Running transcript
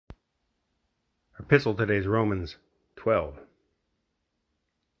Epistle today is Romans 12.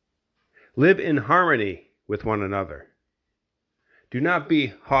 Live in harmony with one another. Do not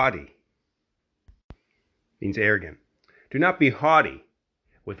be haughty. Means arrogant. Do not be haughty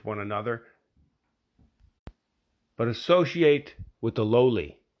with one another, but associate with the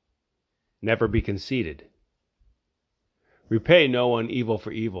lowly. Never be conceited. Repay no one evil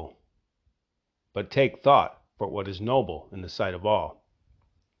for evil, but take thought for what is noble in the sight of all.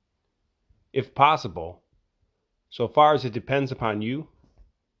 If possible, so far as it depends upon you,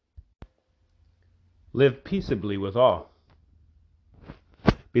 live peaceably with all.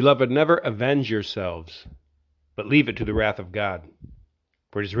 Beloved, never avenge yourselves, but leave it to the wrath of God.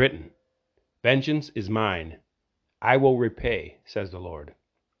 For it is written, "Vengeance is mine, I will repay, says the Lord."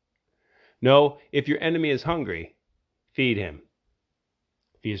 No, if your enemy is hungry, feed him.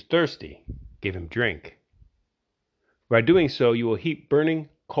 If he is thirsty, give him drink. By doing so, you will heap burning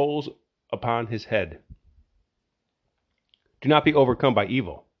coals upon his head. Do not be overcome by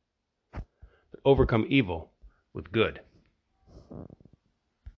evil, but overcome evil with good.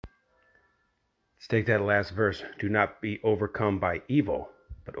 Let's take that last verse. Do not be overcome by evil,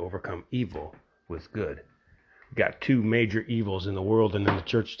 but overcome evil with good. We've got two major evils in the world and in the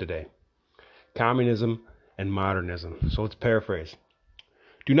church today: communism and modernism. So let's paraphrase.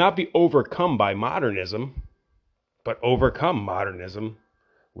 Do not be overcome by modernism, but overcome modernism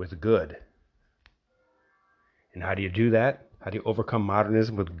with good. And how do you do that? How do you overcome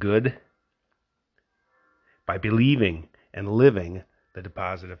modernism with good? By believing and living the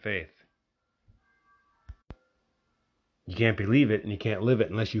deposit of faith. You can't believe it and you can't live it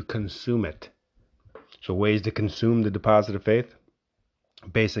unless you consume it. So ways to consume the deposit of faith? A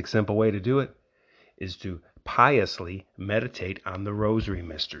basic, simple way to do it is to piously meditate on the rosary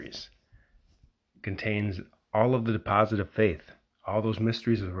mysteries. It contains all of the deposit of faith, all those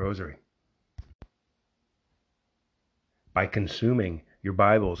mysteries of the rosary. By consuming your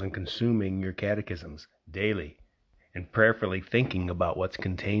Bibles and consuming your catechisms daily and prayerfully thinking about what's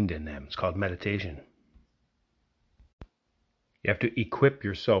contained in them. It's called meditation. You have to equip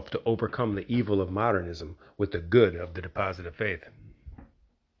yourself to overcome the evil of modernism with the good of the deposit of faith.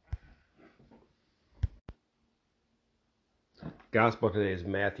 Gospel today is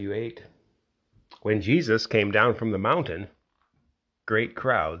Matthew 8. When Jesus came down from the mountain, great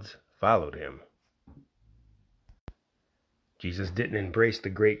crowds followed him. Jesus didn't embrace the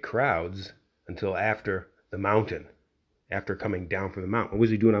great crowds until after the mountain, after coming down from the mountain. What was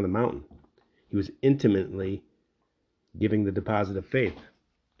he doing on the mountain? He was intimately giving the deposit of faith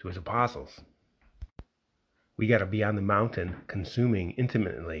to his apostles. We got to be on the mountain consuming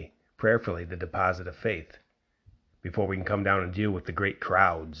intimately, prayerfully, the deposit of faith before we can come down and deal with the great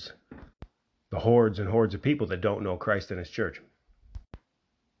crowds, the hordes and hordes of people that don't know Christ and his church.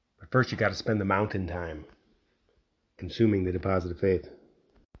 But first you got to spend the mountain time consuming the deposit of faith.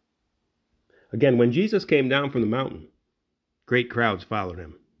 Again, when Jesus came down from the mountain, great crowds followed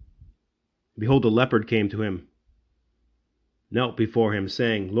him. Behold, a leopard came to him, knelt before him,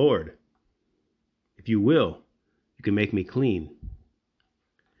 saying, "Lord, if you will, you can make me clean."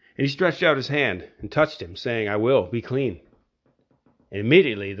 And he stretched out his hand and touched him, saying, "I will, be clean." And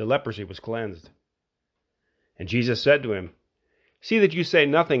immediately the leprosy was cleansed. And Jesus said to him, "See that you say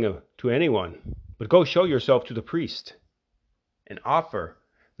nothing to anyone, but go show yourself to the priest and offer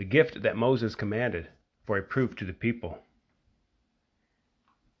the gift that Moses commanded for a proof to the people."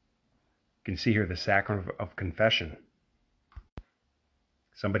 You can see here the sacrament of confession.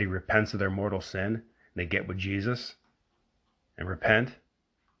 Somebody repents of their mortal sin, and they get with Jesus and repent.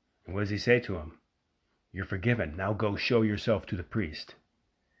 And what does he say to them? You're forgiven. Now go show yourself to the priest.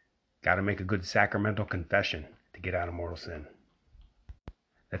 Got to make a good sacramental confession to get out of mortal sin.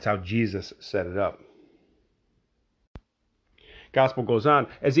 That's how Jesus set it up. Gospel goes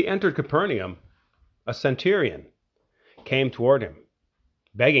on. As he entered Capernaum, a centurion came toward him,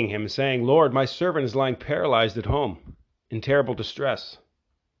 begging him, saying, "Lord, my servant is lying paralyzed at home, in terrible distress."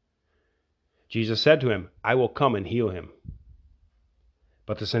 Jesus said to him, "I will come and heal him."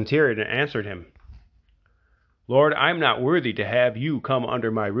 But the centurion answered him, "Lord, I am not worthy to have you come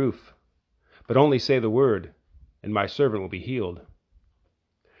under my roof, but only say the word, and my servant will be healed.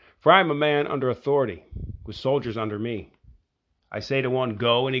 For I am a man under authority, with soldiers under me. I say to one,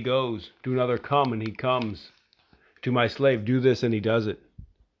 'Go,' and he goes. To another, 'Come,' and he comes. To my slave, 'Do this,' and he does it."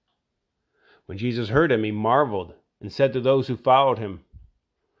 When Jesus heard him, he marveled and said to those who followed him,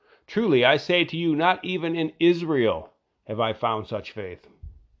 "Truly, I say to you, not even in Israel have I found such faith.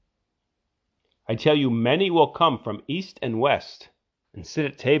 I tell you, many will come from east and west and sit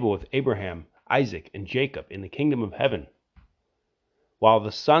at table with Abraham, Isaac, and Jacob in the kingdom of heaven. while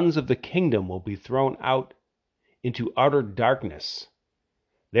the sons of the kingdom will be thrown out into utter darkness.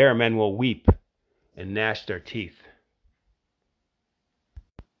 There men will weep and gnash their teeth.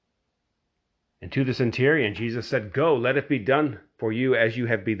 And to the centurion, Jesus said, "Go, let it be done for you as you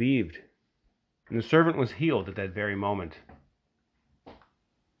have believed." And the servant was healed at that very moment.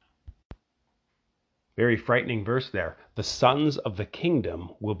 Very frightening verse there. The sons of the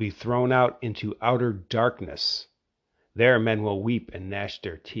kingdom will be thrown out into outer darkness. There men will weep and gnash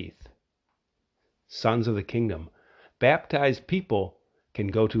their teeth. Sons of the kingdom. Baptized people can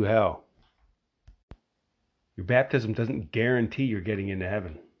go to hell. Your baptism doesn't guarantee you're getting into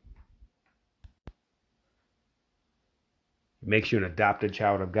heaven. It makes you an adopted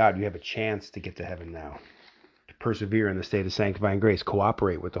child of God. You have a chance to get to heaven now. To persevere in the state of sanctifying grace.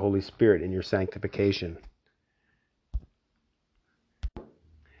 Cooperate with the Holy Spirit in your sanctification.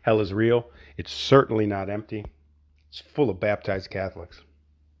 Hell is real. It's certainly not empty. It's full of baptized Catholics.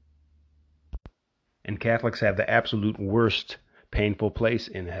 And Catholics have the absolute worst painful place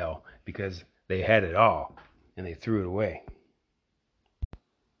in hell because they had it all and they threw it away.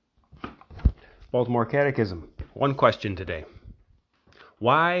 Baltimore Catechism. One question today.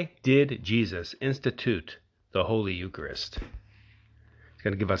 Why did Jesus institute the Holy Eucharist? He's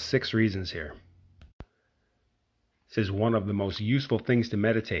going to give us 6 reasons here. This is one of the most useful things to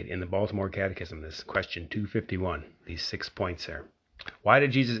meditate in the Baltimore Catechism, this question 251, these 6 points here. Why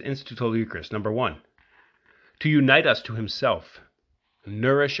did Jesus institute the Holy Eucharist? Number 1, to unite us to himself,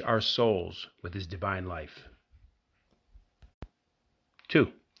 nourish our souls with his divine life.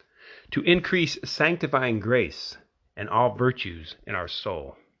 2, to increase sanctifying grace and all virtues in our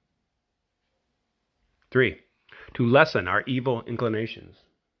soul. 3, to lessen our evil inclinations.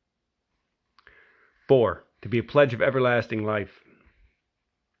 4, to be a pledge of everlasting life.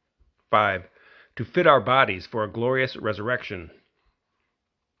 5, to fit our bodies for a glorious resurrection.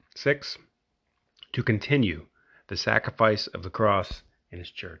 6, to continue the sacrifice of the cross in his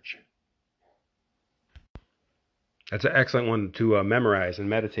church. That's an excellent one to memorize and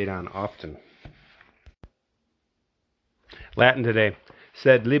meditate on often. Latin today,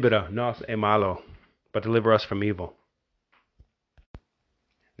 sed libera nos e malo, but deliver us from evil.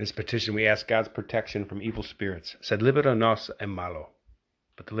 In this petition, we ask God's protection from evil spirits. Sed libera nos e malo,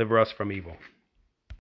 but deliver us from evil.